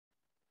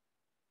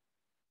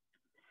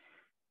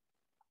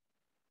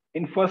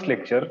In first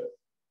lecture,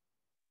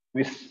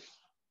 we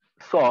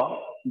saw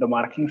the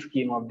marking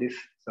scheme of this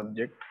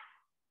subject,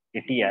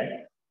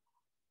 ATI,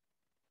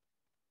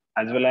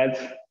 as well as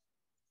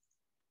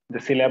the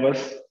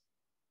syllabus,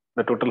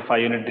 the total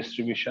 5-unit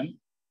distribution.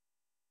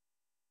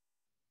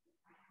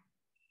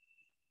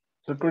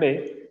 So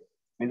today,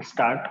 we'll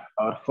start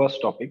our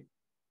first topic,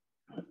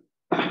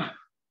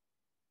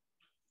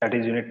 that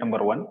is unit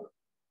number 1.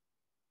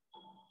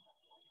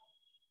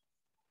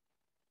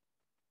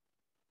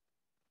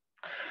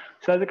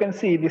 So as you can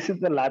see, this is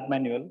the lab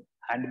manual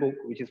handbook,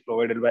 which is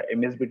provided by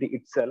MSBT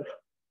itself.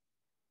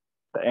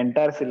 The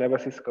entire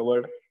syllabus is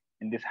covered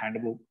in this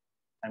handbook.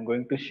 I'm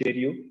going to share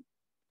you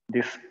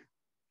this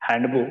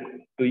handbook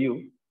to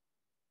you,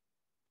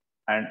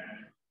 and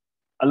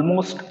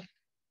almost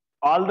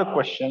all the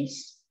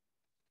questions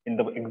in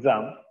the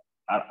exam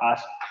are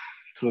asked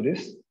through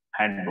this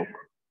handbook.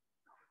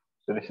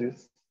 So this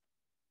is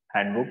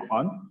handbook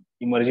on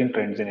emerging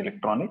trends in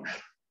electronics.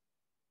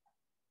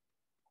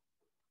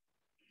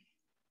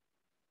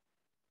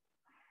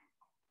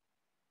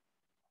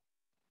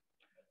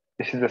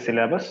 This is the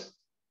syllabus.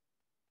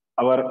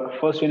 Our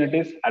first unit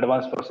is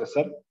advanced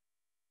processor.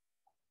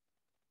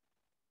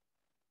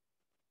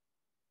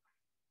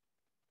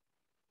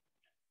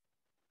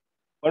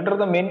 What are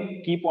the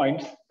main key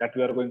points that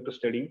we are going to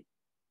study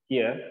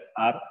here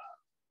are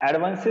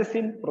advances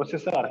in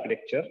processor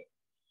architecture,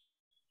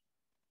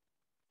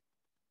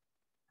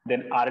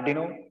 then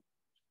Arduino,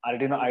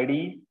 Arduino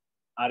IDE,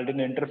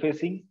 Arduino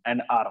interfacing,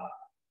 and ARM.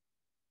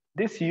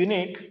 This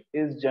unit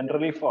is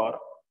generally for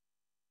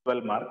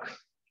 12 marks,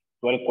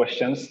 12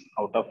 questions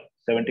out of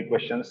 70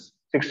 questions,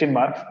 16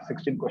 marks,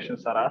 16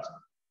 questions are asked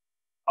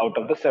out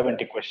of the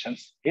 70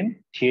 questions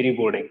in theory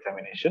board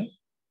examination.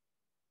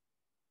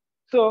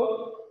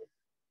 So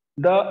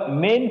the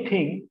main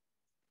thing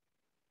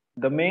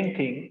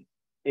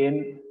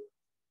in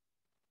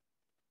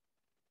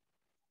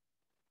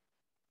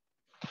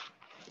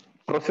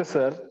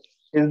processor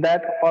is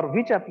that for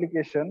which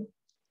application,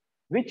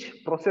 which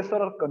processor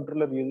or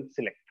controller you will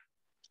select.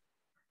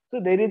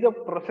 So there is a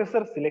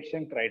processor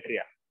selection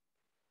criteria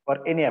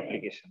for any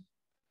application.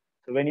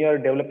 So when you are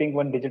developing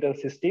one digital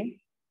system,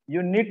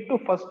 you need to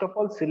first of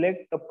all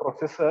select the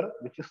processor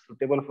which is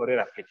suitable for your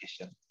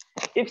application.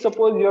 If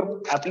suppose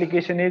your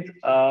application is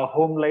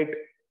home light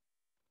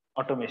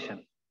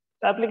automation,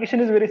 the application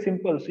is very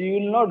simple. So you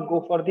will not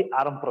go for the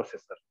ARM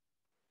processor.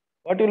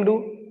 What you'll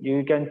do,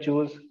 you can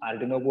choose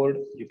Arduino board,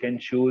 you can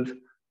choose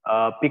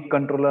PIC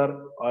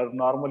controller, or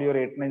normally your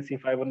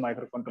 89C51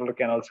 microcontroller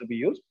can also be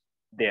used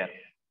there.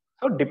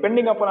 So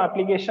depending upon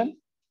application,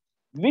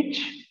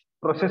 which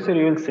processor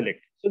you will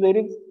select. So there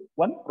is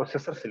one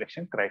processor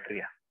selection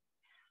criteria.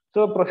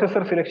 So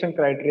processor selection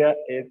criteria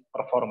is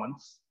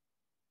performance.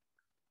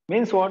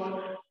 Means what?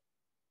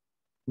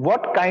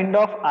 What kind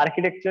of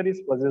architecture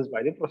is possessed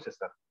by the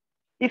processor?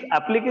 If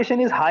application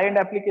is high-end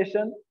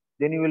application,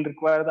 then you will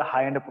require the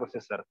high-end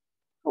processor.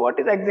 So what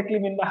is exactly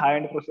mean by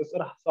high-end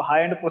processor? So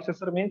high-end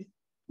processor means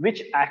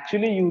which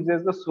actually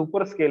uses the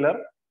superscalar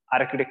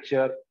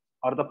architecture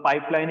or the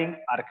pipelining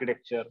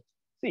architecture.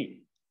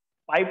 See,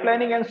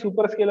 pipelining and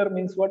superscalar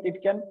means what?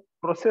 It can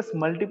process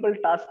multiple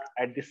tasks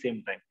at the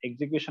same time,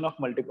 execution of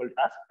multiple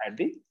tasks at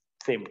the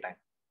same time.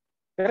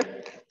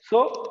 Correct?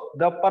 So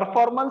the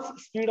performance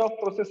speed of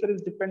processor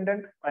is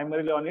dependent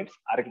primarily on its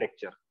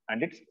architecture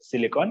and its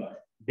silicon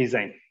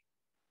design.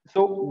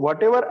 So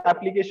whatever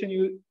application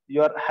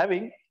you are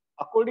having,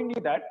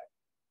 accordingly that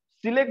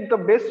select the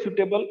best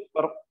suitable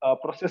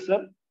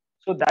processor.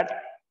 So that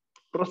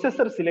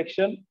processor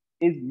selection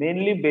is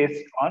mainly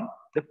based on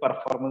the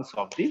performance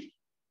of the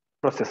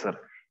processor.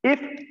 If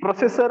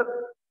processor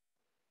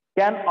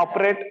can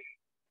operate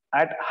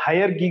at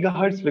higher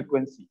gigahertz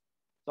frequency,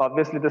 so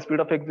obviously the speed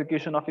of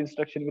execution of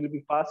instruction will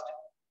be fast.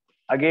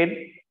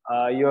 Again,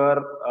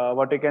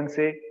 what you can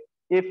say,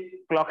 if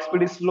clock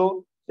speed is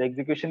slow, the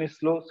execution is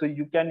slow, so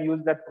you can use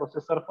that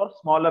processor for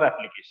smaller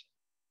application.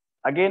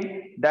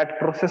 Again, that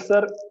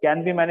processor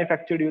can be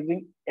manufactured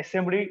using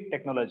SMD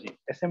technology.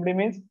 SMD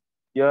means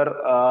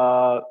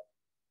your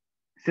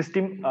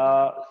system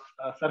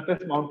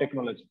surface mount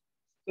technology.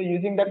 So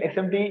using that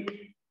SMD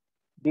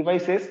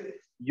devices,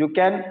 you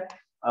can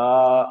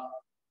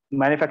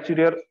manufacture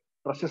your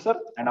processor,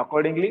 and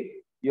accordingly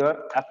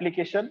your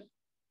application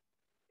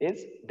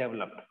is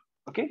developed.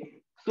 Okay,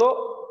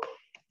 so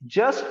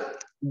just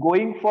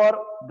going for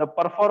the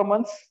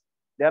performance,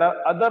 there are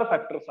other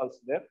factors also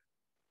there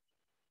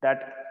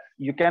that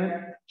you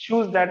can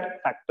choose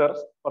that factors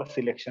for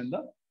selection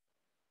the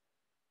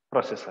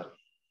processor.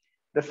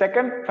 The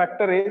second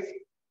factor is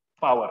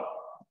power.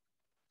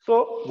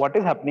 So what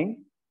is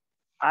happening,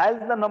 as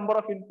the number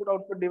of input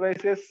output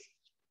devices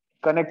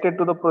connected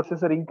to the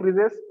processor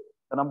increases,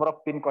 the number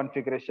of pin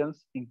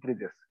configurations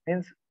increases.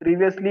 Hence,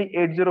 previously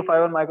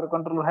 8051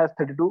 microcontroller has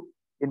 32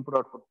 input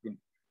output pin.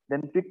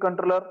 Then PIC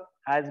controller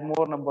has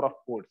more number of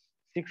ports.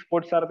 6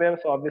 ports are there,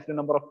 so obviously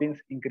number of pins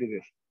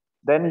increases.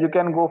 Then you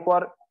can go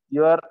for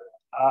your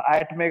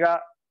Atmega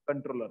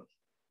controllers,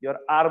 your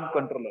ARM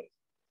controllers.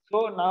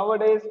 So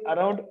nowadays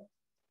around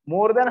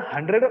more than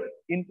 100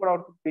 input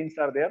output pins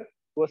are there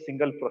to a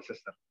single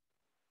processor.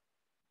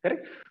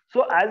 Correct?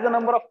 So as the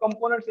number of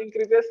components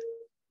increases,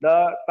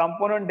 the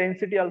component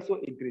density also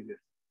increases.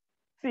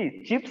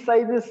 See, chip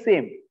size is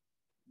same,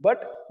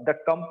 but the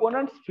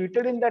components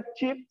fitted in that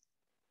chip,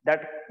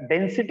 that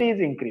density is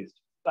increased.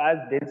 So as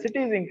density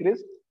is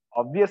increased,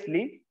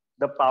 obviously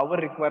the power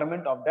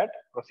requirement of that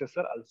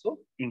processor also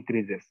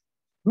increases.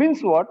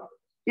 Means what?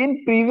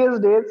 In previous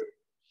days,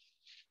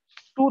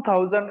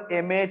 2000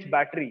 mAh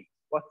battery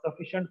was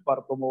sufficient for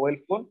a mobile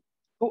phone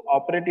to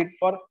operate it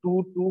for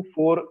 2 to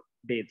 4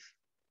 days.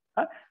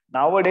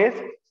 Nowadays,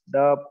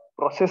 the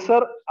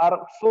processor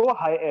are so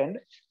high end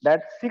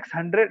that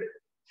 6000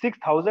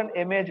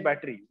 mAh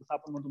battery, जसं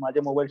आपण म्हणतो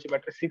माझ्या मोबाईलची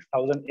battery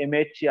 6000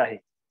 mAh ची आहे,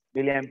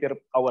 milliampere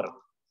hour.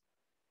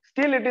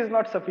 Still, it is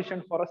not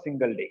sufficient for a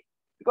single day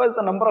because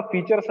the number of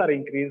features are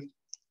increased,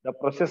 the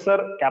processor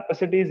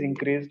capacity is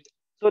increased.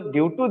 So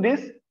due to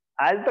this,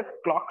 as the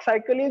clock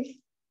cycle is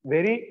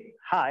very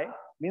high,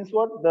 means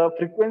what? The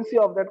frequency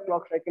of that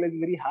clock cycle is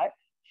very high.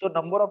 So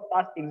number of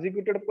tasks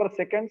executed per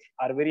seconds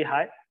are very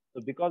high.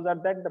 So because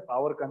of that, the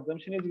power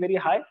consumption is very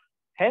high.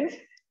 Hence,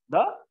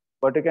 the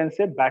what you can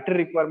say battery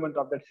requirement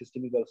of that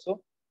system is also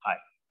high.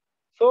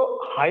 So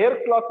higher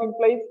clock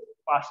implies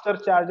faster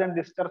charge and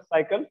discharge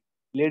cycle,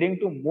 leading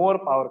to more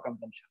power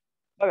consumption.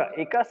 बघा,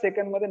 एका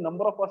second मध्ये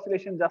number of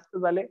oscillation जास्त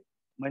झाले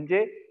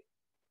म्हणजे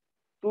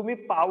तुम्ही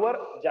power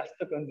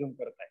जास्त consume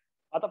करताय.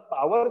 आता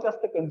पॉवर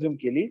जास्त कंझ्युम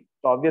केली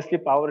तर ऑब्व्हियसली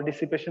पॉवर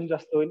डिसिपेशन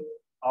जास्त होईल.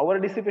 पॉवर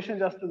डिसिपेशन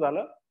जास्त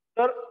झालं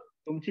तर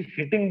तुमची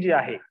हिटिंग जी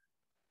आहे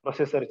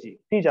प्रोसेसरची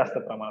ती जास्त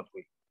प्रमाणात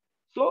होईल.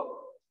 सो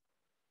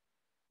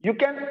you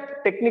can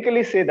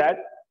technically say that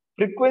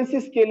frequency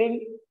scaling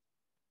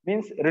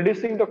means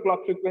reducing the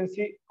clock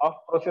frequency of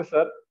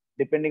processor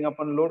depending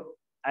upon load,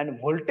 and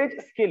voltage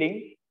scaling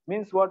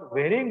means what?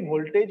 Varying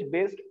voltage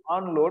based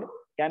on load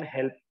can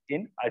help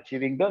in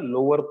achieving the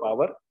lower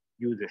power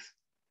uses.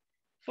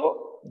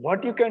 So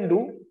what you can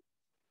do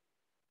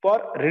for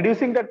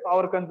reducing that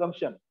power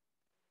consumption,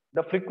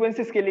 the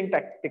frequency scaling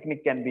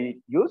technique can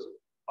be used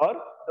or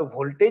the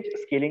voltage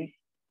scaling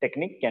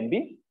technique can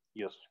be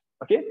used.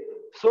 Okay,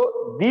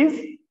 so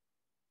these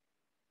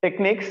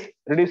techniques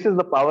reduces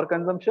the power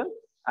consumption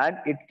and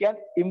it can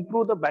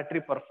improve the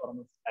battery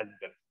performance as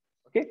well.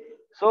 Okay,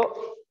 so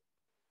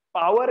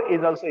power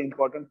is also an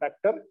important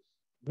factor.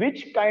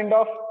 Which kind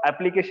of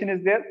application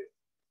is there?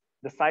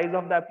 The size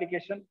of the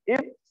application. If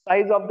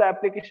size of the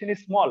application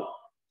is small,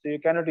 so you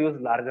cannot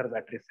use larger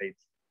battery size.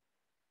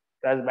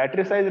 As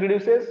battery size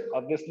reduces,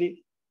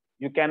 obviously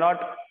you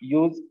cannot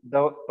use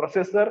the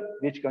processor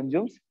which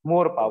consumes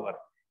more power.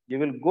 You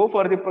will go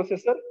for the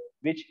processor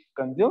which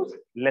consumes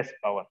less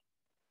power.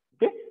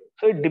 Okay,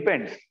 so it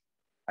depends.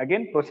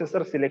 Again,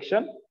 processor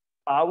selection,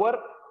 power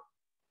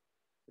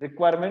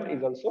requirement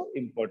is also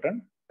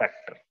important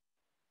factor.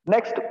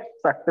 Next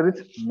factor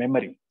is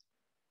memory.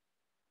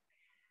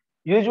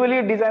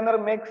 Usually, designer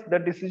makes the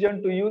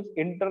decision to use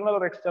internal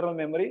or external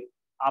memory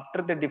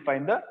after they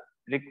define the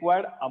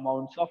required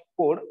amounts of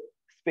code,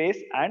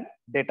 space, and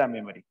data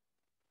memory.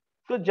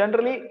 So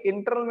generally,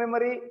 internal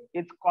memory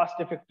is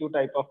cost-effective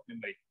type of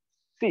memory.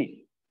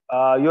 See,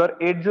 your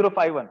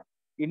 8051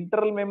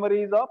 internal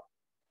memory is of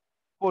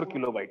 4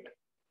 kilobyte.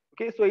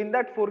 Okay, so in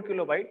that 4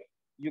 kilobyte,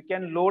 you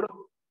can load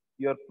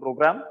your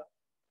program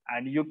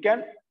and you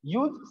can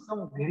use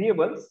some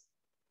variables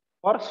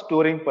for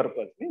storing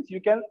purpose. Means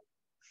you can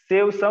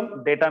save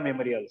some data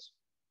memory also.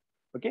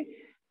 Okay,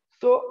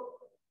 so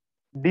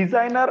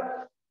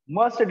designer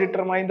must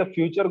determine the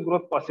future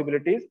growth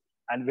possibilities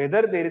and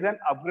whether there is an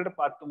upgrade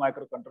path to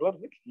microcontroller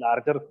with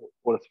larger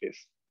code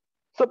space.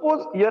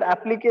 Suppose your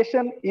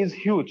application is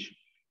huge.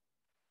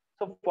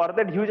 So for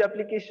that huge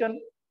application,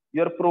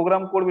 your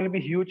program code will be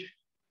huge.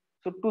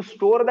 So to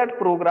store that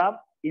program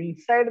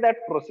inside that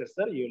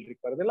processor, you will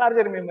require the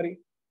larger memory.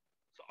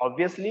 So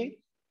obviously,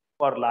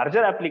 for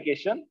larger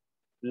application,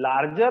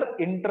 larger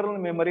internal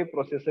memory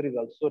processor is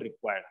also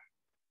required.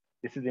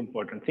 This is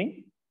important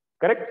thing,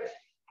 correct?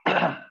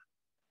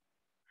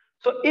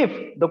 So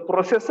if the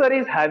processor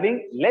is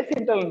having less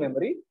internal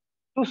memory,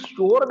 to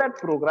store that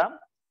program,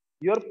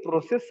 your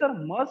processor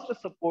must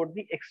support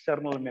the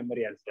external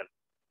memory as well.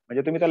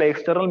 म्हणजे तुम्ही त्याला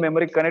external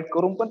memory connect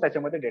करून पण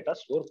त्याच्यामध्ये data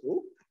store करू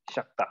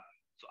शकता.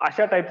 सो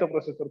अशा टाइपचा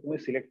processor तुम्ही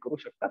सिलेक्ट करू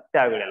शकता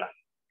त्यावेळेला.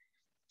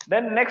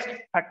 Then next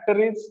factor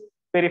is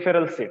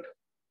peripheral set.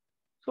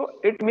 So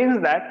it means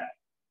that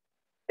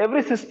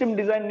every system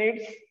design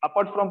needs,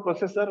 apart from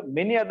processor,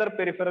 many other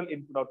peripheral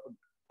input output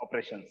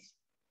operations.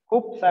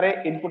 खूप सारे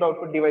इनपुट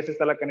आउटपुट डिव्हाइसेस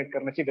त्याला कनेक्ट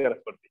करण्याची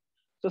गरज पडते.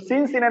 So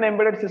since in an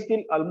embedded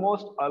system,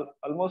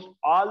 almost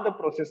all the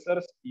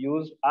processors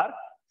used are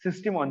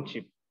system on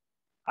chip.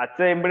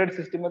 आजच्या embedded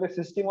system मध्ये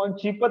system on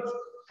चिपच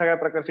सगळ्या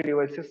प्रकारचे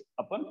डिव्हाइसेस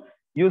आपण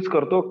यूज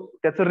करतो.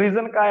 त्याचं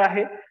रिझन काय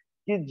आहे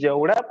की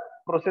जेवढ्या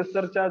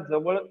प्रोसेसरच्या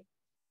जवळ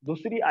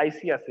दुसरी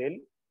आयसी असेल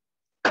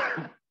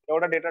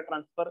तेवढा डेटा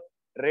ट्रान्सफर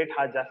रेट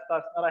हा जास्त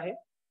असणार आहे,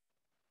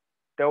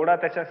 तेवढा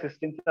त्याच्या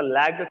सिस्टीमचा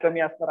लॅग कमी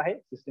असणार आहे,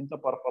 सिस्टीमचा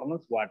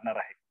परफॉर्मन्स वाढणार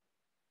आहे.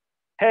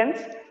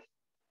 Hence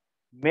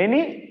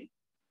many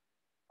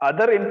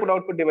other input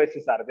output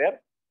devices are there,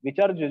 which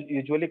are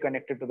usually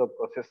connected to the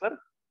processor.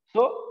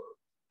 So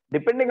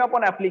depending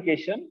upon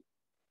application,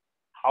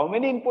 how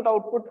many input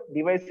output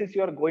devices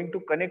you are going to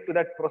connect to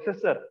that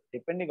processor,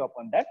 depending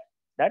upon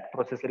that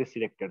processor is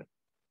selected.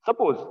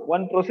 Suppose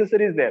one processor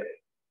is there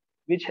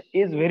which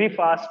is very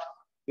fast,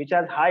 which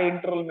has high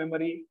internal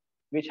memory,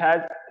 which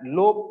has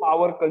low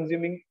power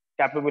consuming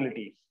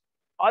capabilities.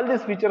 All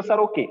these features are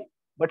okay,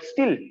 but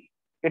still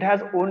it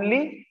has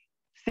only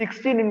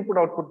 16 input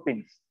output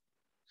pins.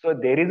 So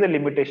there is a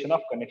limitation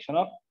of connection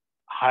of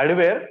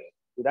hardware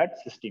to that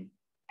system.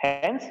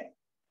 Hence,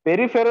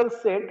 peripheral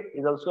set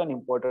is also an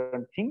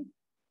important thing.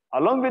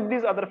 Along with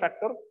these other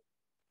factors,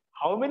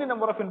 how many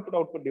number of input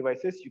output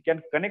devices you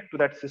can connect to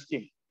that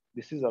system,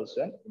 this is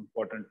also an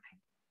important thing.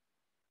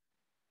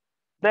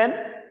 Then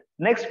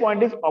next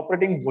point is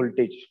operating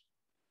voltage.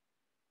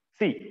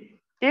 See,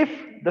 if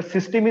the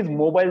system is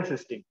mobile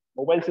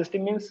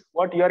system means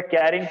what you are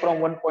carrying from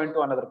one point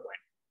to another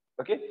point.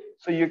 Okay,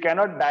 so you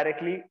cannot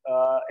directly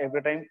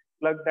every time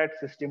plug that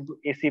system to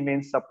AC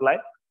mains supply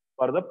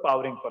for the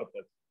powering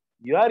purpose.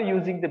 You are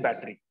using the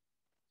battery.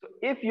 So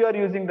if you are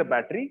using the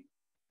battery,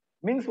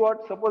 means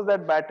what? Suppose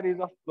that battery is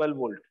of 12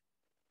 volt.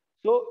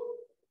 So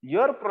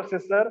your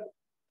processor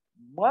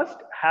must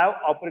have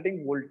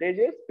operating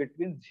voltages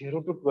between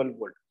 0 to 12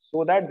 volt,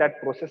 so that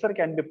that processor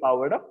can be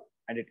powered up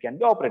and it can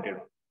be operated.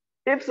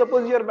 If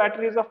suppose your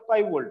battery is of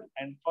 5 volt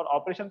and for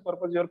operation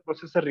purpose your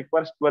processor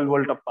requires 12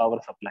 volt of power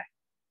supply.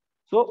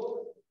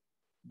 So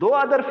though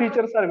other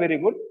features are very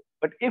good,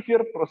 but if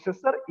your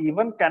processor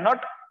even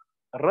cannot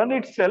run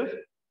itself,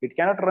 it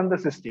cannot run the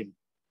system.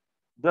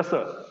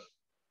 जसं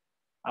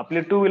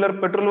आपली two wheeler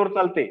पेट्रोलवर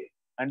चालते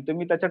आणि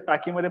तुम्ही त्याच्या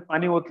टाकीमध्ये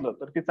पाणी ओतलं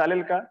तर ती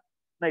चालेल का?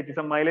 नाही,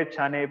 तिचा मायलेज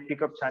छान आहे,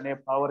 पिकअप छान आहे,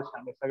 पॉवर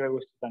छान आहे, सगळ्या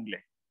गोष्टी चांगल्या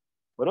आहे,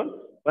 बरोबर.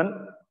 पण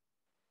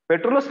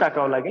पेट्रोलच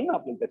टाकावं लागेल ना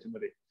आपल्याला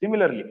त्याच्यामध्ये.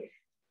 सिमिलरली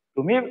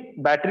तुम्ही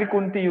बॅटरी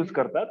कोणती युज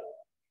करतात,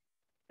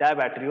 त्या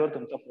बॅटरीवर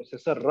तुमचा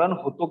प्रोसेसर रन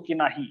होतो की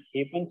नाही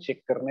हे पण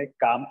चेक करणे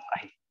काम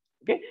आहे.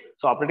 Okay,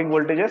 so operating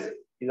voltages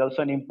is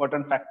also an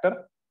important factor.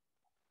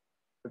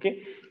 Okay,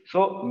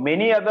 so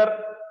many other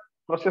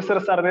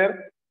processors are there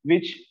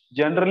which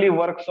generally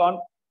works on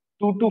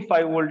 2 to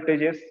 5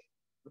 voltages.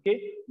 Okay,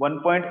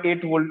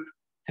 1.8 volt,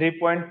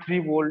 3.3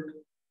 volt.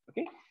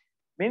 Okay,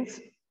 means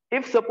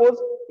if suppose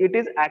it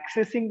is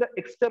accessing the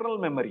external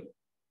memory,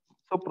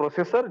 so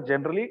processor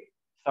generally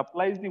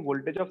supplies the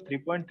voltage of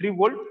 3.3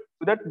 volt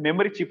to that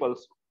memory chip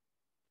also.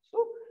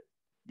 So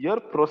your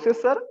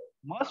processor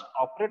must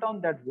operate on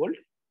that volt,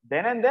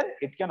 then and then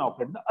it can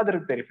operate the other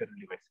peripheral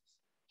devices.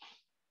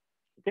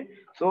 Okay,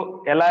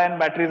 so Li-ion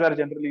batteries are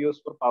generally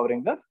used for powering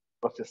the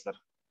processor.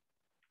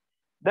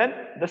 Then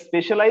the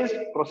specialized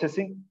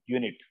processing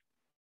unit.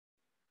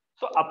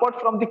 So apart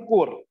from the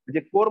core,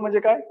 म्हणजे core म्हणजे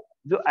काय,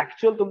 जो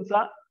actual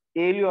तुमचा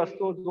ALU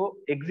असतो जो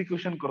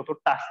execution करतो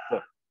task.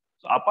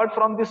 So apart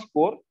from this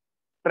core,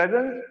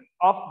 presence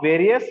of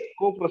various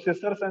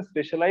co-processors and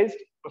specialized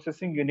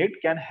processing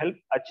unit can help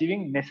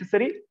achieving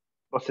necessary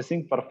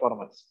processing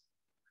performance.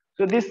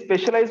 So these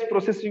specialized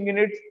processing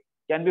units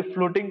can be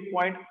floating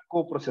point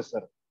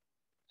co-processor.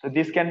 So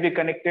this can be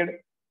connected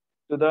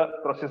to the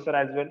processor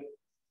as well.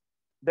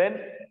 Then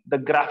the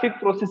graphic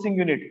processing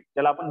unit,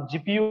 ज्याला आपण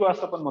GPU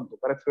असं पण म्हणतो,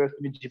 बऱ्याच वेळेस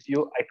तुम्ही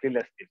GPU ऐकलेले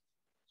असतील.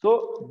 So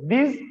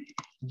these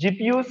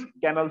GPUs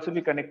can also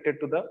be connected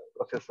to the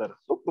processor.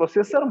 So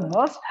processor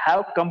must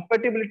have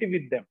compatibility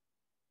with them.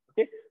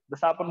 Okay,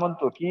 जसं आपण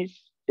म्हणतो की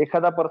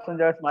एखादा पर्सन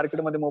ज्यावेळेस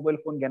मार्केटमध्ये मोबाईल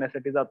फोन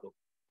घेण्यासाठी जातो,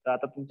 तर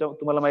आता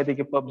तुम्हाला माहिती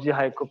आहे की पबजी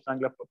हा एक खूप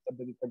चांगल्या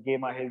पद्धतीचा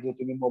गेम आहे जो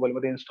तुम्ही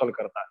मोबाईलमध्ये इन्स्टॉल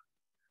करता.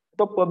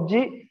 तो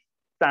पबजी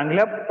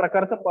चांगल्या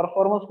प्रकारचा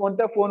परफॉर्मन्स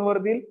कोणत्या फोनवर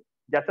देईल,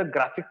 ज्याचं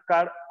ग्राफिक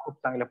कार्ड खूप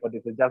चांगल्या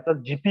पद्धतीचं, ज्याचा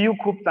जीपीयू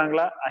खूप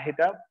चांगला आहे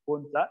त्या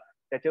फोनचा,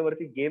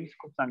 त्याच्यावरती गेम्स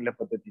खूप चांगल्या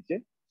पद्धतीचे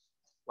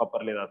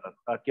वापरले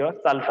जातात किंवा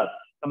चालतात.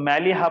 तर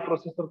मॅली हा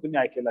प्रोसेसर तुम्ही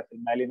ऐकलेला असेल,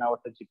 मॅली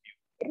नावाचा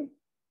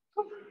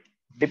GPU.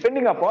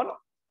 Depending upon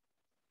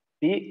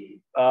the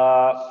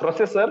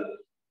processor,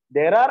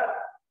 there are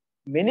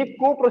many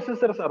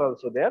co-processors are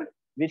also there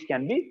which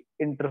can be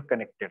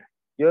interconnected.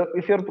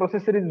 If your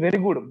processor is very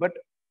good, but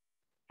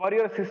for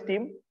your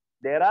system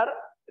there are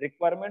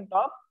requirement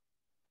of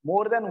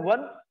more than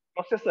one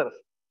processors,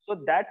 so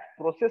that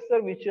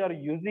processor which you are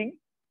using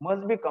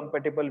must be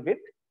compatible with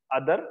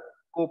other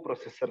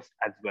co-processors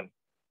as well.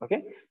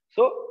 Okay,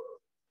 so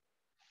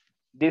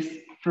this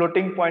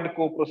floating point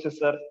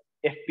co-processor,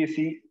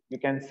 FPC you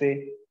can say.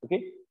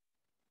 Okay,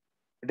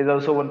 it is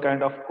also one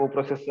kind of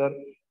co-processor.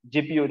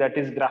 GPU, that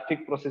is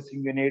graphic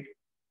processing unit.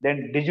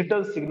 Then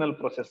digital signal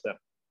processor.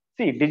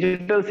 See,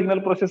 digital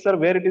signal processor,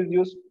 where it is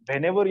used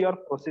whenever you are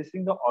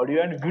processing the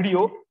audio and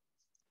video,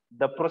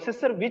 the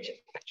processor which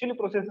actually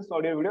processes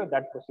audio and video,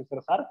 that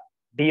processors are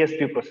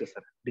DSP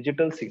processor,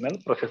 digital signal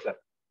processor.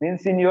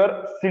 Means in your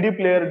CD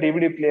player,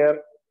 DVD player,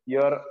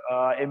 your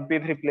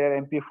MP3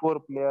 player,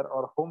 MP4 player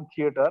or home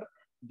theater,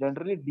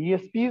 generally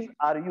DSPs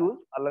are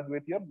used along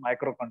with your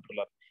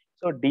microcontroller.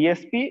 So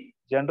DSP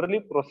generally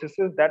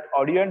processes that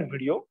audio and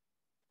video.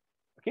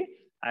 Okay,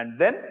 and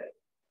then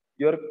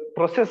your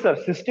processor,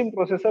 system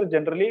processor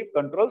generally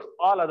controls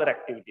all other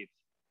activities.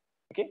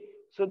 Okay,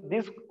 so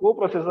this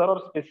coprocessor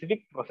or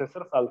specific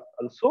processors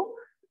also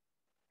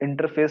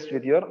interfaced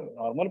with your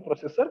normal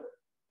processor.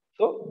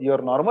 So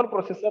your normal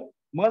processor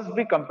must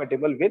be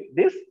compatible with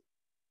this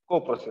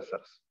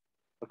coprocessors.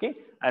 Okay,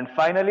 and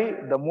finally,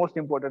 the most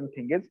important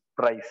thing is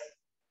price.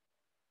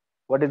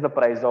 What is the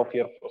price of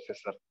your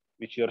processor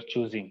which you are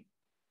choosing?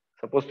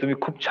 Suppose तुम्ही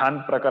खूप छान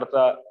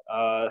प्रकारचा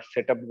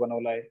setup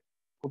बनवलाय,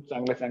 खूप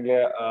चांगले चांगले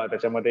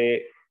त्याच्यामध्ये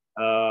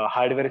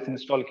hardware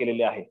install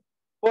केलेले आहे,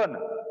 पण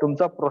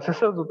तुमचा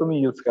प्रोसेसर जो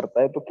तुम्ही युज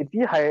करताय तो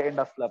किती हाय एंड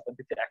असला पण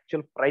त्याची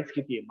ऍक्च्युअल प्राइस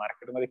किती आहे,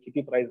 मार्केटमध्ये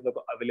किती प्राइसला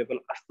तो अवेलेबल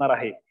असणार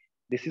आहे,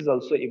 this is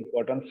also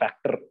important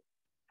factor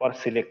for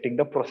selecting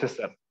the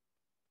processor.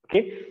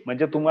 Okay,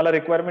 म्हणजे तुम्हाला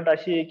रिक्वायरमेंट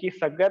अशी आहे की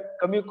सगळ्यात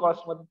कमी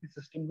कॉस्ट मध्ये ती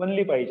सिस्टीम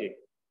बनली पाहिजे.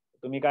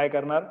 तुम्ही काय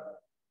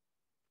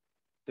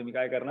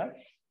करणार,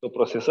 तो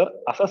प्रोसेसर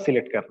असा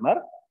सिलेक्ट करणार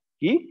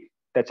की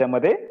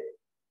त्याच्यामध्ये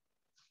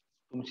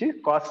तुमची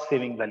कॉस्ट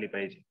सेव्हिंग झाली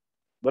पाहिजे.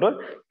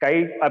 बरोबर,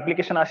 काही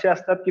ऍप्लिकेशन असे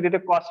असतात की तिथे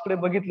कॉस्टकडे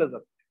बघितलं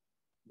जातं.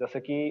 जसं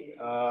की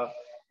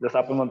जसं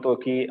आपण म्हणतो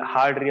की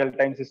हार्ड रिअल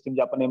टाइम सिस्टीम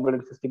जे आपण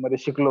एम्बेडेड सिस्टीम मध्ये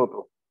शिकलो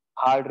होतो,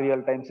 हार्ड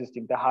रिअल टाइम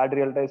सिस्टीम, त्या हार्ड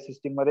रिअल टाइम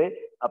सिस्टीम मध्ये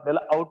आपल्याला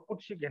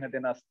आउटपुटशी घेण्यात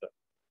येणं असतं.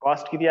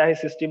 कॉस्ट किती आहे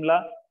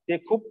सिस्टीमला ते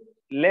खूप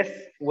लेस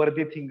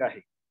वर्दी थिंग आहे.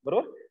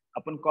 बरोबर,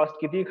 आपण कॉस्ट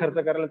किती खर्च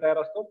करायला तयार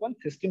असतो, पण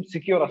सिस्टीम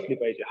सिक्युअर असली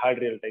पाहिजे हार्ड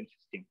रिअल टाइम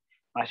सिस्टीम.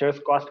 अशा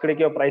वेळेस कॉस्टकडे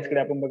किंवा प्राइसकडे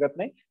आपण बघत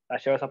नाही,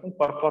 अशा वेळेस आपण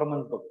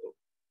परफॉर्मन्स बघतो.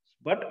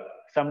 But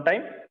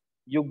sometime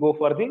you go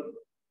for the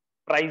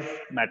price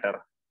matter.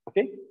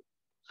 Okay,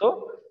 सो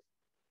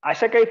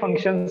अशा काही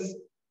फंक्शन्स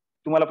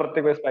तुम्हाला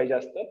प्रत्येक वेळेस पाहिजे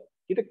असतं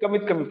की ते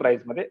कमीत कमी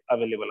प्राइस मध्ये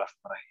अवेलेबल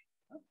असणार आहे.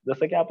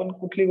 जसं की आपण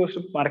कुठली गोष्ट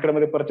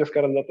मार्केटमध्ये परचेस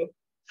करायला जातो,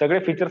 सगळे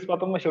फीचर्स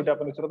पाहतो, मग शेवटी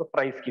आपण विचारतो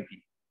प्राइस किती,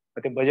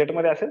 ते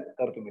बजेटमध्ये असेल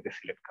तर तुम्ही ते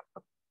सिलेक्ट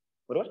करतात.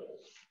 बरोबर,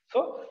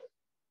 सो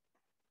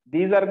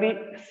these are the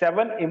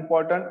 7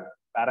 important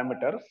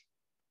parameters,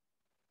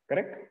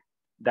 correct,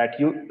 that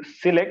you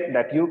select,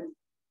 that you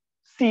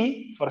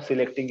see for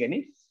selecting any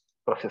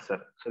processor.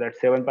 So that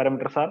 7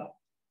 parameters are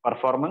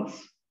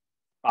performance,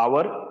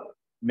 power,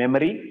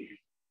 memory,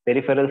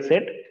 peripheral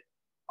set,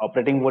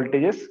 operating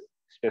voltages,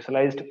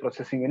 specialized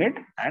processing unit,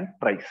 and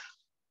price.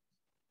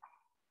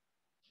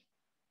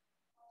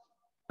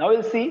 Now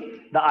we'll see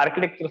the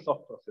architectures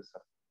of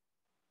processor.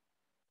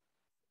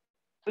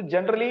 So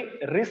generally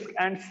RISC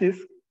and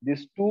CISC,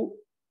 these two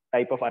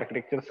type of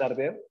architectures are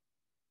there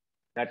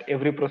that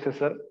every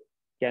processor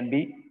can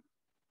be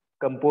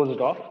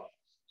composed of.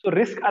 So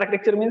RISC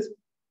architecture means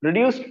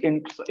reduced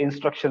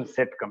instruction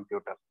set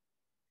computer.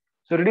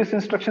 So reduced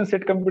instruction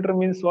set computer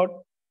means what?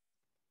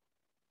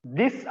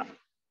 This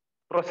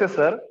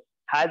processor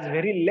has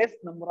very less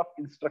number of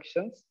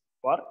instructions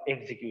for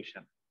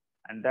execution,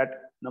 and that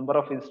number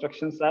of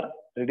instructions are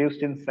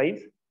reduced in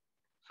size.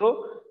 So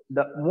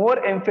the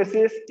more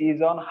emphasis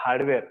is on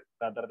hardware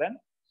rather than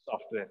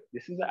software.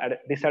 This is the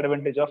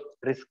disadvantage of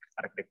RISC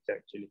architecture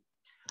actually.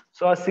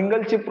 So a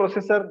single chip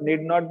processor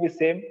need not be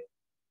same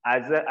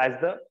as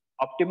the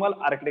optimal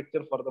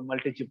architecture for the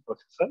multi-chip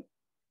processor.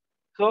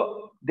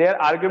 So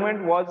their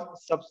argument was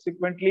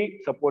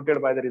subsequently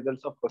supported by the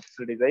results of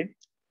processor design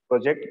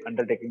project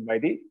undertaken by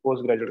the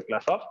postgraduate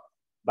class of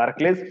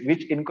Berkeley,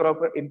 which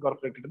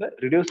incorporated the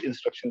reduced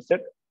instruction set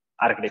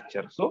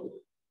architecture. So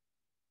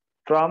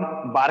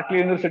from Berkeley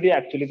University,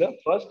 actually the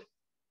first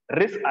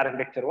RISC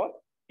architecture was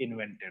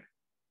invented.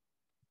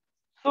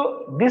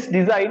 So this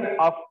design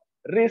of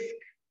RISC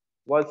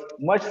was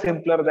much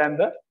simpler than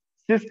the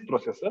CISC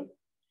processor.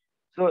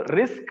 So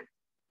RISC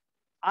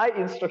I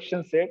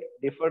instruction set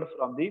differed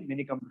from the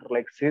mini computer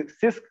like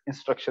CISC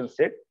instruction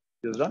set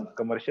used on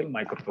commercial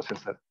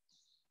microprocessor.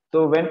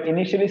 So when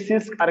initially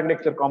CISC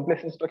architecture,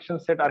 complex instruction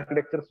set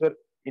architectures were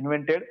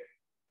invented,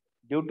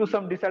 due to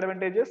some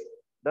disadvantages,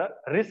 the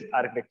RISC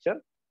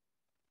architecture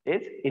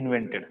is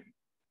invented.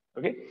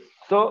 Okay,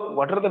 so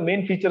what are the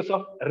main features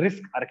of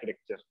RISC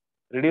architecture?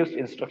 Reduced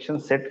instruction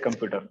set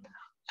computer.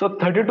 So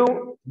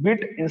 32-bit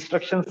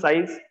instruction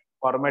size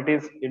format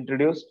is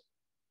introduced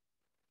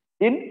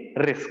in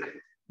RISC,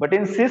 but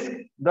in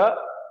CISC the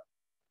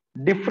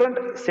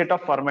different set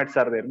of formats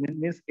are there.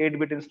 Means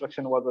 8-bit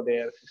instruction was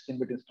there,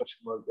 16-bit instruction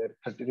was there,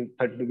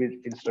 32-bit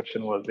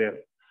instruction was there.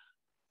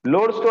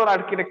 Load store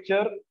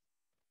architecture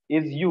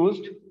is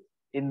used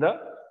in the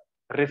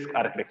RISC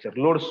architecture.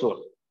 Load store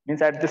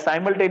means at the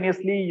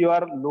simultaneously you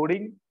are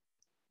loading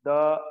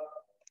the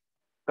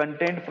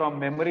content from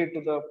memory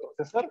to the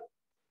processor,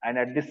 and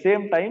at the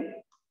same time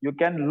you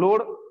can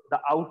load the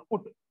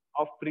output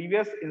of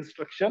previous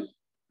instruction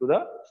to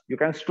the, you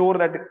can store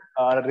that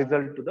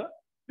result to the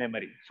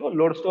memory. So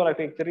load store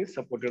architecture is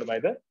supported by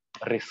the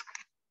RISC.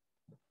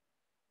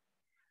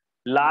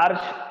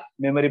 Large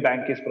memory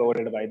bank is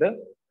provided by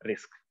the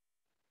RISC.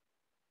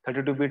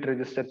 32-bit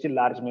register ची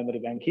large memory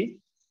bank ही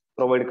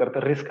provide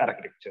करतं RISC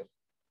architecture.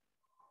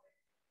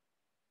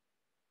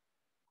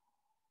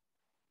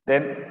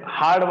 Then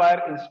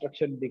hardwire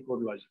instruction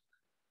decode logic.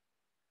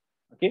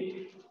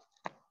 Okay,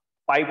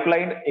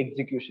 pipeline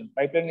execution.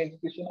 Pipeline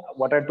execution,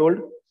 what I told,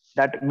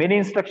 that many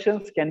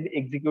instructions can be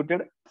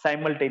executed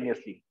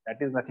simultaneously. That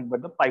is nothing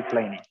but the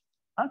pipelining.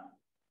 Huh?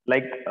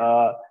 Like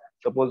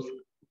suppose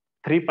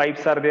 3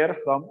 pipes are there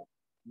from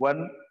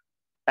one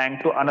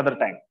tank to another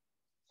tank.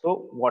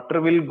 So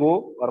water will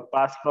go or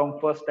pass from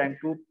first tank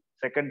to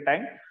second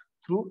tank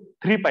through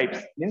 3 pipes.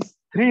 Means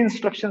 3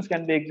 instructions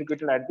can be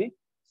executed at the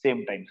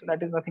same time. So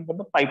that is nothing but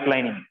the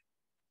pipelining.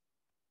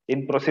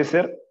 In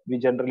processor, we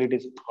generally it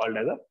is called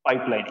as a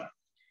pipelining.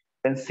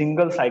 Then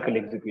single cycle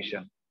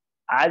execution.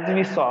 As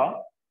we saw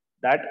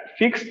that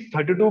fixed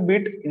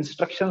 32-bit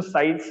instruction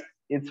size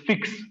is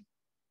fixed.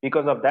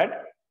 Because of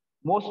that,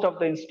 most of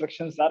the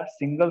instructions are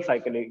single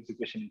cycle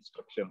execution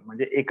instruction.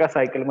 म्हणजे एका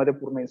cycle मध्ये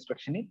पूर्ण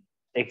instruction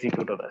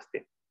execute होत असते.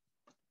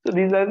 So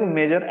these are the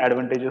major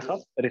advantages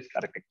of RISC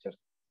architecture.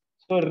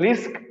 So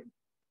RISC,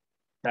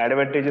 the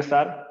advantages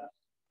are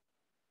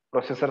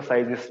processor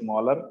size is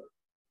smaller,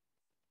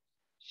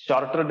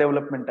 shorter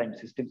development time,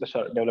 system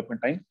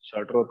development time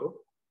shorter होतो,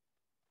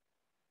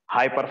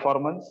 high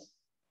performance,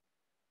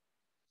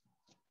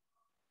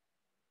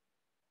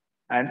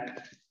 and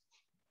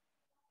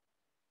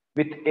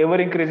with ever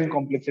increasing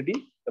complexity,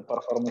 the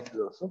performance is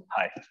also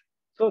high.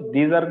 So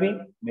these are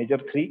the major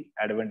 3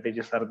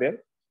 advantages are there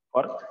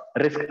for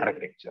RISC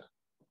architecture.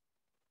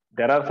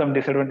 There are some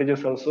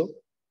disadvantages also.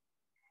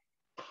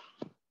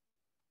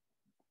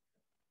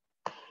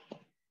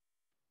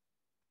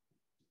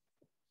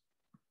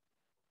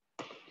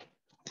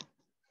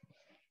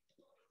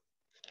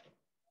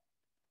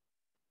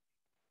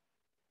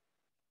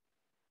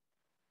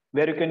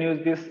 Where you can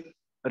use this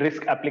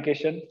RISC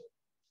application.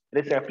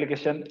 RISC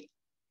application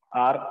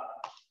are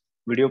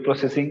video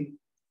processing,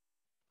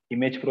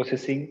 image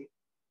processing,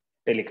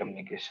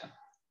 telecommunication.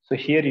 So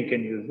here you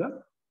can use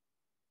the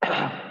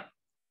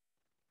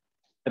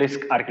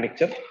RISC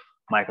architecture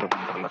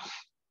microcontrollers.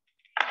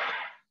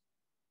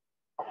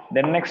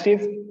 Then next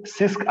is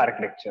CISC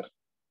architecture.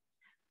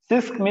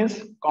 CISC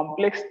means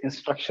complex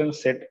instruction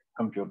set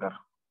computer.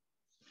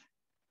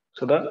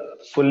 So the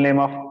full name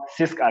of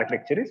CISC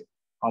architecture is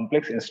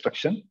complex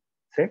instruction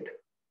set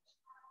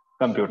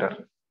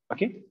computer.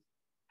 Okay.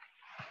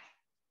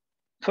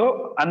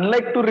 So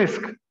unlike to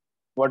RISC,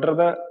 what are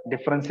the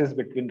differences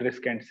between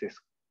RISC and CISC?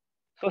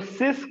 So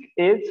CISC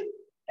is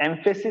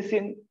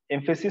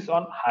emphasis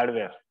on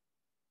hardware,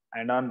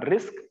 and on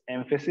RISC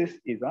emphasis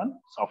is on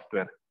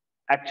software.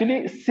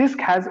 Actually, CISC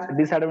has a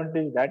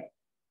disadvantage that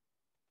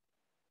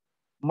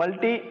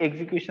multi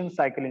execution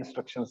cycle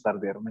instructions are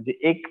there. म्हणजे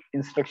एक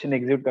instruction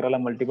execute करायला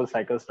multiple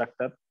cycles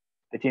लागतात.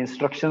 त्याची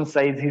instruction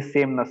size ही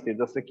same नसते.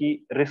 जसं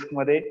की RISC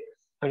मध्ये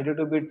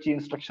 32-bit ची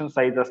instruction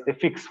size असते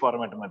फिक्स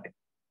फॉर्मॅट मध्ये.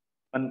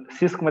 पण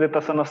CISC मध्ये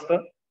तसं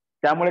नसतं.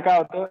 त्यामुळे काय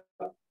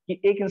होतं की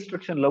एक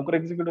इन्स्ट्रक्शन लवकर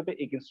एक्झिक्यूट होते,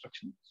 एक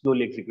इन्स्ट्रक्शन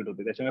स्लोली एक्झिक्यूट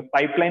होते. त्याच्यामुळे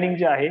पाईपलाईनिंग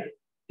जी आहे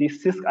ती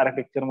CISC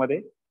आर्किटेक्चर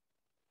मध्ये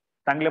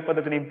चांगल्या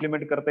पद्धतीने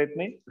इम्प्लिमेंट करता येत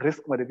नाही.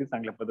 RISC मध्ये ती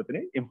चांगल्या पद्धतीने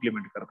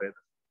इम्प्लिमेंट करता येतं.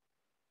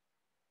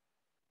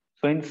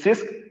 So in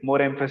CISC,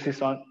 more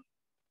emphasis on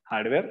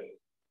hardware.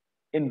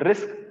 In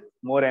RISC,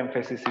 more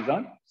emphasis is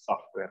on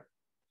software.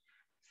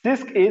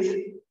 CISC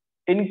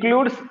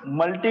includes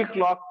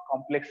multi-clock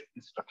complex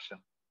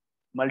instruction.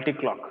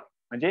 Multi-clock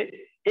म्हणजे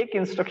एक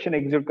instruction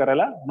execute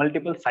करायला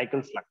multiple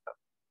cycles लागतात.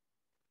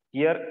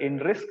 Here in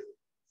RISC,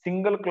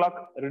 single clock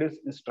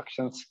reduced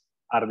instructions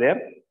are there.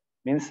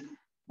 Means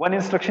one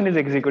instruction is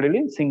executed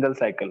in single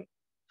cycle.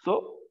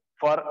 So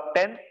for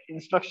 10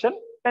 instruction,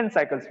 10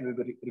 cycles will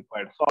be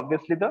required. So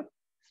obviously the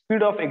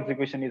speed of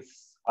execution is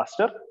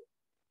faster.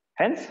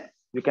 Hence,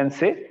 you can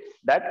say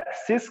that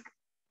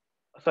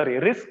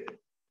RISC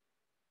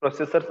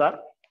processors are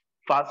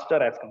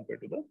faster as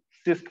compared to the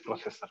CISC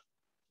processor.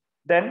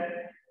 Then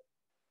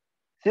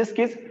CISC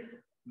is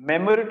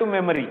memory to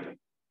memory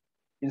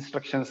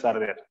instructions are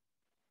there.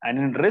 And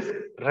in RISC,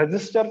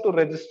 register to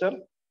register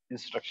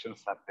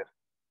instructions are there.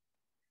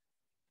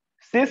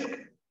 CISC,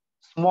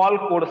 small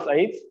code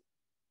size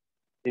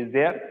is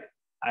there,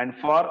 and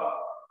for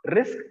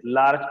RISC,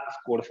 large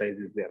code size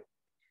is there.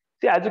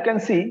 See, as you can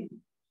see,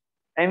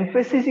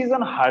 emphasis is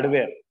on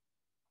hardware.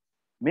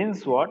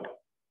 Means what?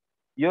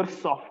 Your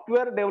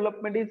software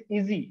development is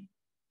easy,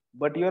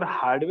 but your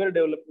hardware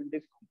development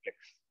is complex.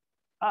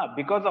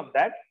 Because of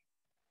that,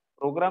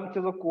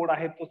 प्रोग्रामचा जो code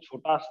आहे तो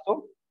छोटा असतो,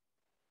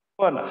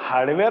 पण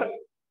hardware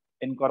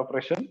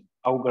incorporation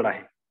अवघड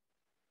आहे.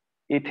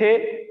 इथे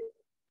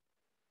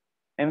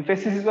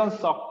एम्फेसिस इज ऑन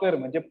सॉफ्टवेअर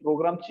म्हणजे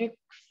प्रोग्रामची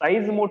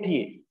साईज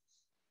मोठी आहे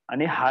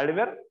आणि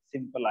हार्डवेअर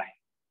सिंपल आहे.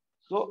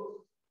 So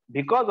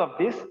because of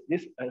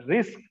this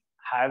RISC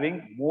having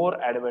more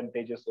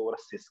advantages over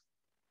CISC.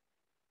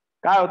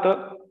 काय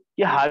होतं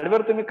की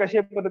हार्डवेअर तुम्ही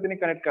कशा पद्धतीने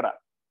कनेक्ट करा,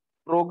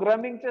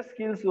 प्रोग्रामिंगच्या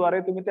स्किल्सद्वारे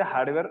तुम्ही ते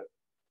हार्डवेअर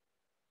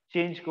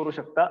चेंज करू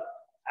शकता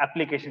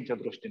ऍप्लिकेशनच्या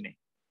दृष्टीने.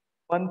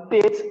 पण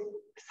तेच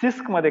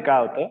CISC मध्ये काय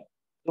होतं,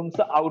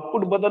 तुमचं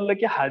आउटपुट बदललं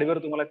की हार्डवेअर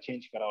तुम्हाला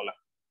चेंज करावं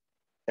लागतं.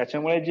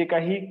 त्याच्यामुळे जे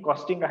काही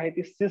कॉस्टिंग आहे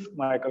ती CISC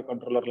मायक्रो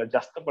कंट्रोलरला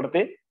जास्त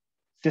पडते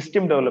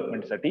सिस्टीम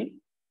डेव्हलपमेंटसाठी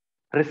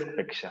RISC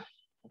पेक्षा.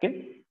 Okay.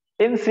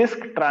 In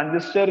CISC,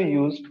 transistor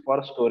used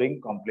for storing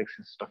complex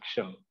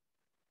instruction.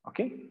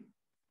 Okay.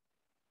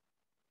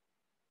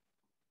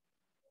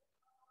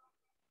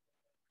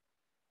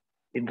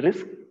 in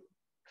RISC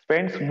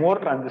spends more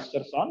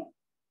transistors on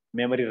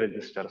memory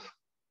registers.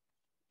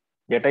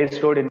 Data is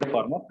stored in the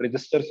form of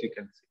registers, you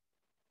can see.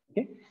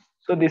 Okay,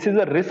 so this is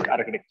a RISC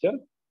architecture,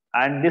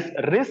 and this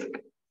RISC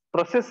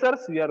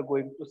processors we are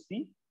going to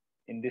see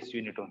in this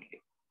unit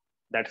only.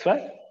 That's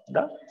why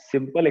the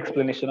simple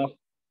explanation of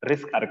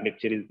RISC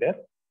architecture is there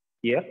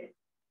here.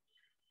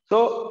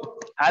 So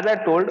as I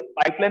told,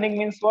 pipelining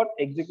means what?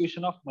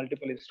 Execution of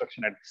multiple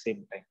instructions at the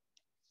same time.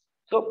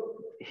 So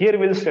here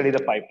we'll study the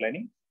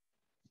pipelining.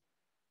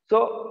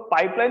 So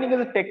pipelining is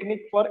a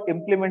technique for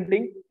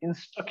implementing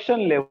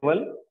instruction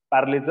level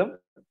parallelism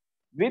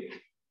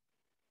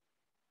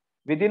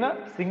within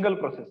a single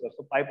processor.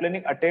 So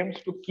pipelining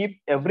attempts to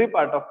keep every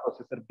part of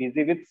processor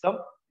busy with some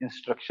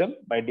instruction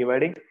by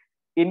dividing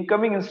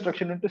incoming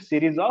instruction into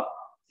series of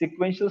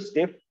sequential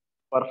steps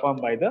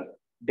performed by the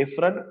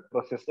different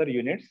processor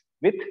units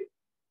with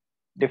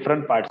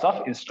different parts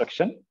of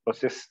instruction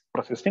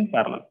processed in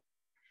parallel.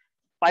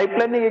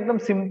 Pipelining एकदम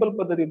simple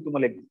पद्धतीने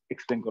तुम्हाला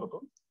explain करतो.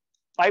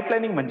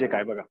 Pipelining म्हणजे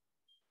काय बघा.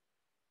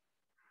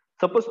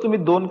 Suppose तुम्ही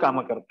दोन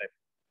कामं करताय.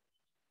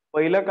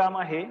 पहिलं काम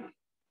आहे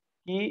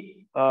की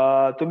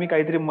तुम्ही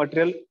काहीतरी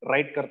मटेरियल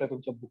राईट करताय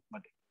तुमच्या बुक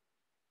मध्ये,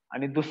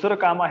 आणि दुसरं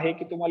काम आहे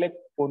की तुम्हाला एक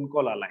फोन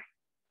कॉल आलाय,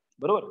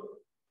 बरोबर.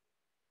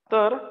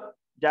 तर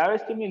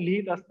ज्यावेळेस तुम्ही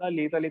लिहिता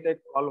लिहिता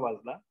एक कॉल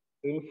वाजला,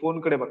 तुम्ही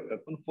फोनकडे बघतात,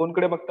 पण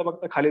फोनकडे बघता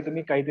बघता खाली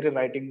तुम्ही काहीतरी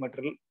रायटिंग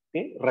मटेरियल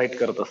ते राईट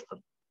करत असतात.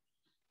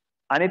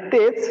 आणि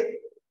तेच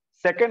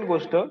सेकंड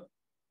गोष्ट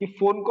की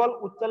फोन कॉल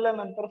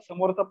उचलल्यानंतर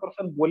समोरचा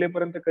पर्सन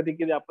बोलेपर्यंत कधी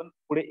कधी आपण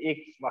पुढे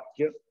एक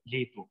वाक्य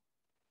लिहितो.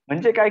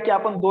 म्हणजे काय की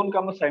आपण दोन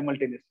कामं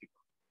सायमल्टेनियसली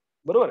करतो,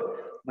 बरोबर.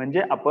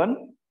 म्हणजे आपण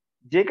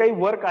जे काही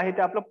वर्क आहे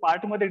ते आपलं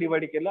पार्ट मध्ये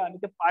डिवाइड केलं आणि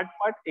ते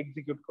पार्ट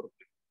एक्झिक्यूट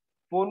करतोय.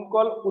 फोन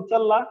कॉल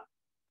उचलला,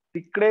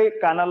 तिकडे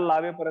कानाला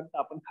लावेपर्यंत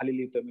आपण खाली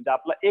लिहितोय. म्हणजे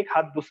आपला एक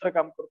हात दुसरं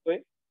काम करतोय,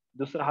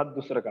 दुसरा हात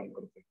दुसरं काम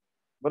करतोय,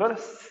 बरोबर.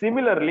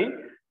 सिमिलरली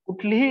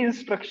कुठलीही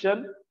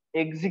इन्स्ट्रक्शन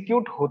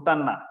एक्झिक्यूट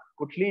होताना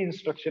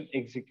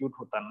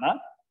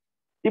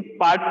ती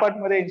पार्ट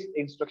मध्ये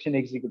इन्स्ट्रक्शन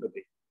एक्झिक्यूट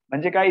होते.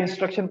 म्हणजे काय,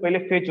 इन्स्ट्रक्शन पहिले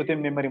फेच होते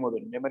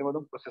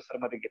मेमरीमधून प्रोसेसर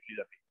मध्ये घेतली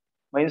जाते.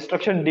 मग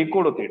इन्स्ट्रक्शन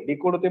डिकोड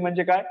होते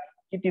म्हणजे काय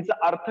की तिचा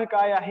अर्थ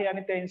काय आहे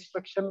आणि त्या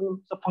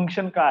इन्स्ट्रक्शनचं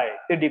फंक्शन काय आहे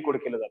ते डिकोड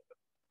केलं जातं.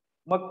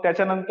 मग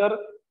त्याच्यानंतर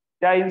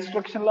त्या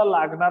इन्स्ट्रक्शनला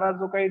लागणारा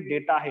जो काही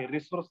डेटा आहे,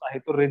 रिसोर्स आहे,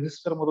 तो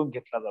रेजिस्टर मधून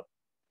घेतला जातो.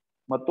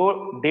 मग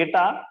तो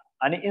डेटा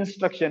आणि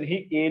इन्स्ट्रक्शन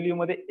ही एएलयू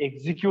मध्ये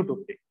एक्झिक्यूट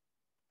होते.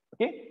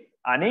 ओके.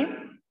 आणि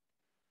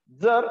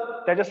जर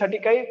त्याच्यासाठी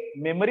काही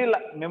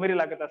मेमरी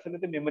लागत असेल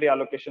तर ते मेमरी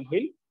अलोकेशन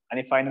होईल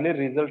आणि फायनली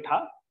रिझल्ट हा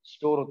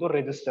स्टोर होतो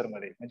रेजिस्टर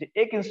मध्ये. म्हणजे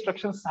एक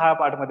इन्स्ट्रक्शन 6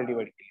 पार्ट मध्ये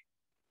डिवाइड केली.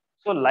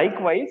 सो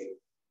likewise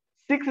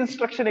 6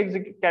 instruction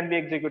can be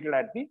executed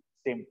at the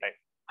same time.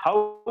 How?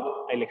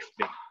 I'll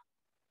explain.